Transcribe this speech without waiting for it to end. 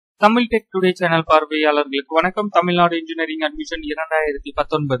Tamil tech today channel பார்வையாளர்களுக்கு வணக்கம். Tamil Nadu engineering admission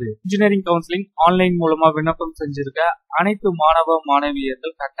 2019 engineering counselling online மூலமா விண்ணப்பம் செஞ்சிருக்க அனைத்து மாணவ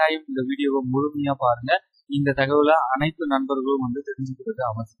மாணவியர்கள் கட்டாயம் இந்த வீடியோவை முழுமையா பாருங்க. இந்த தகவலை அனைத்து நண்பர்களும் தெரிஞ்சுக்கிறது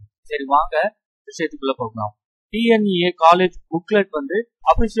அவசியம். சரி, வாங்க விஷயத்துக்குள்ள போகலாம். TNEA காலேஜ் புக்லெட்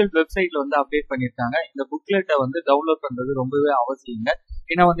அபிஷியல் வெப்சைட்ல அப்டேட் பண்ணிருக்காங்க. இந்த புக்லெட்டை டவுன்லோட் பண்றது ரொம்பவே அவசியங்க.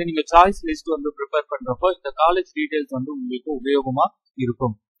 ஏன்னா நீங்க சாய்ஸ் லிஸ்ட் ப்ரிப்பேர் பண்றப்போ இந்த காலேஜ் டீடைல்ஸ் உங்களுக்கு உபயோகமா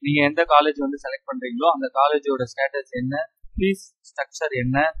இருக்கும். நீங்க எந்த காலேஜ் செலக்ட் பண்றீங்களோ அந்த காலேஜோட ஸ்டேட்டஸ் என்ன, ஃபீஸ் ஸ்ட்ரக்சர்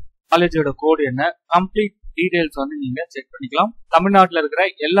என்ன, காலேஜோட கோட் என்ன, கம்ப்ளீட் டீடைல்ஸ் நீங்க செக் பண்ணிக்கலாம். தமிழ்நாட்டுல இருக்கிற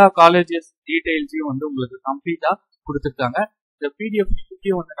எல்லா காலேஜஸ் டீடைல்ஸையும் உங்களுக்கு கம்ப்ளீட்டா கொடுத்துருக்காங்க. இந்த PDF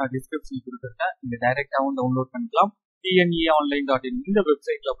நான் டிஸ்கிரிப்ஷன் கொடுத்துருக்கேன். நீங்க டைரக்டாவும் டவுன்லோட் பண்ணிக்கலாம். TNEA-online.in இந்த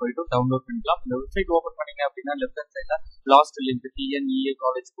வெப்சைட்ல போயிட்டு டவுன்லோட் பண்ணிக்கலாம். இந்த வெப்சைட் ஓபன் பண்ணீங்க அப்படின்னா லெஃப்ட் ஹேண்ட் சைட்ல last link TNEA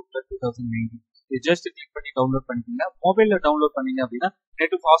college booklet 2019 இது ஜஸ்ட் கிளிக் பண்ணி டவுன்லோட் பண்ணிக்கீங்க. மொபைல்ல டவுன்லோட் பண்ணீங்க அப்படின்னா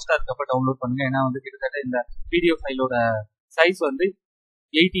நெட் ஃபாஸ்டா இருக்கப்ப டவுன்லோட் பண்ணுங்க. ஏன்னா கிட்டத்தட்ட இந்த PDF ஃபைலோட சைஸ்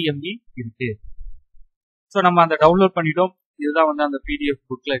 80 MB இருக்கு. ஸோ நம்ம அந்த டவுன்லோட் பண்ணிட்டோம். இதுதான் அந்த PDF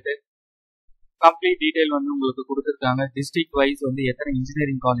புக்லெட். கம்ப்ளீட் டீடைல் உங்களுக்கு கொடுத்துருக்காங்க. டிஸ்ட்ரிக்ட் வைஸ் எத்தனை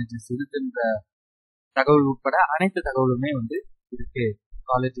இன்ஜினியரிங் காலேஜஸ் இருக்குன்ற தகவல் உட்பட அனைத்து தகவலுமே இருக்கு.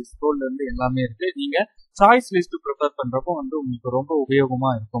 காலேஜஸ் ஸ்கூல்ல இருந்து எல்லாமே இருக்கு. நீங்க சாய்ஸ் லிஸ்ட் ப்ரிப்பேர் பண்றப்போ உங்களுக்கு ரொம்ப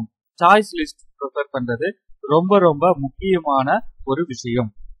உபயோகமா இருக்கும். சாய்ஸ் லிஸ்ட் ப்ரிப்பேர் பண்றது ரொம்ப ரொம்ப முக்கியமான ஒரு விஷயம்.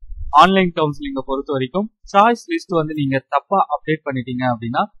 ஆன்லைன் கவுன்சிலிங்க பொறுத்த வரைக்கும் சாய்ஸ் லிஸ்ட் நீங்க தப்பா அப்டேட் பண்ணிட்டீங்க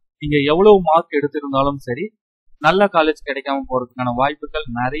அப்படின்னா நீங்க எவ்வளவு மார்க் எடுத்திருந்தாலும் சரி நல்ல காலேஜ் கிடைக்காம போறதுக்கான வாய்ப்புகள்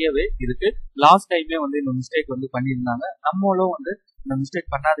நிறையவே இருக்கு. லாஸ்ட் டைமே இந்த மிஸ்டேக் பண்ணியிருந்தாங்க. நம்மளும் இந்த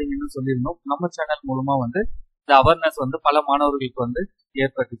மிஸ்டேக் பண்ணாதீங்கன்னு சொல்லியிருந்தோம். நம்ம சேனல் மூலமா இந்த அவேர்னஸ் பல மாணவர்களுக்கு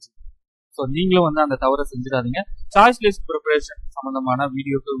ஏற்பட்டுச்சு. ஸோ நீங்களும் அந்த தவறை செஞ்சிடாதீங்க. சாய்ஸ் லிஸ்ட் ப்ரிப்பரேஷன் சம்பந்தமான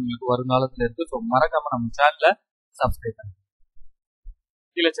வீடியோக்கள் உங்களுக்கு வருங்காலத்துல இருக்கு. ஸோ மறக்காம நம்ம சேனலை சப்ஸ்கிரைப் பண்ணுங்க.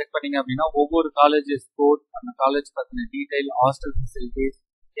 கீழே செக் பண்ணீங்க அப்படின்னா ஒவ்வொரு காலேஜஸ் கோட், அந்த காலேஜ் பத்தின டீடைல், ஹாஸ்டல் ஃபெசிலிட்டிஸ்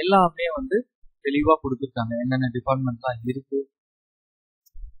எல்லாமே தெளிவா கொடுத்துருக்காங்க. என்னென்ன டிபார்ட்மெண்ட்லாம் இருக்கு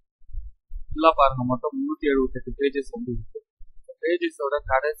ஃபுல்லா பாருங்க. மொத்தம் 378 பேஜஸ் இருக்கு. பேஜஸோட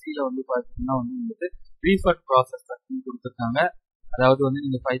கடைசியில பாத்தீங்கன்னா உங்களுக்கு ரீஃபண்ட் ப்ராசஸ் கொடுத்துருக்காங்க. அதாவது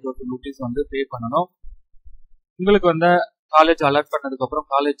நீங்க 5000 rupees பே பண்ணணும். உங்களுக்கு காலேஜ் அலர்ட் பண்ணதுக்கு அப்புறம்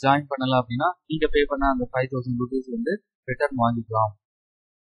காலேஜ் ஜாயின் பண்ணலாம் அப்படின்னா நீங்க பே பண்ண அந்த 5000 rupees ரிட்டர்ன் வாங்கிக்கலாம்.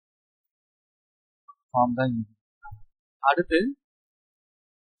 ஃபார்ம் தான். அடுத்து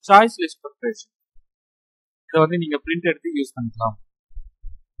சாய்ஸ் லிஸ்ட் ப்ரிப்பரேஷன். இதை நீங்க பிரிண்ட் எடுத்து யூஸ் பண்ணிக்கலாம்.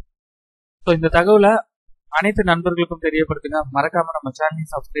 ஸோ இந்த தகவலை அனைத்து நண்பர்களுக்கும் தெரியப்படுத்துங்க. மறக்காம நம்ம சேனலை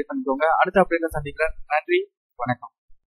சப்ஸ்கிரைப் பண்ணிக்கோங்க. அடுத்த அப்டேட்ல சந்திக்கிறேன். நன்றி, வணக்கம்.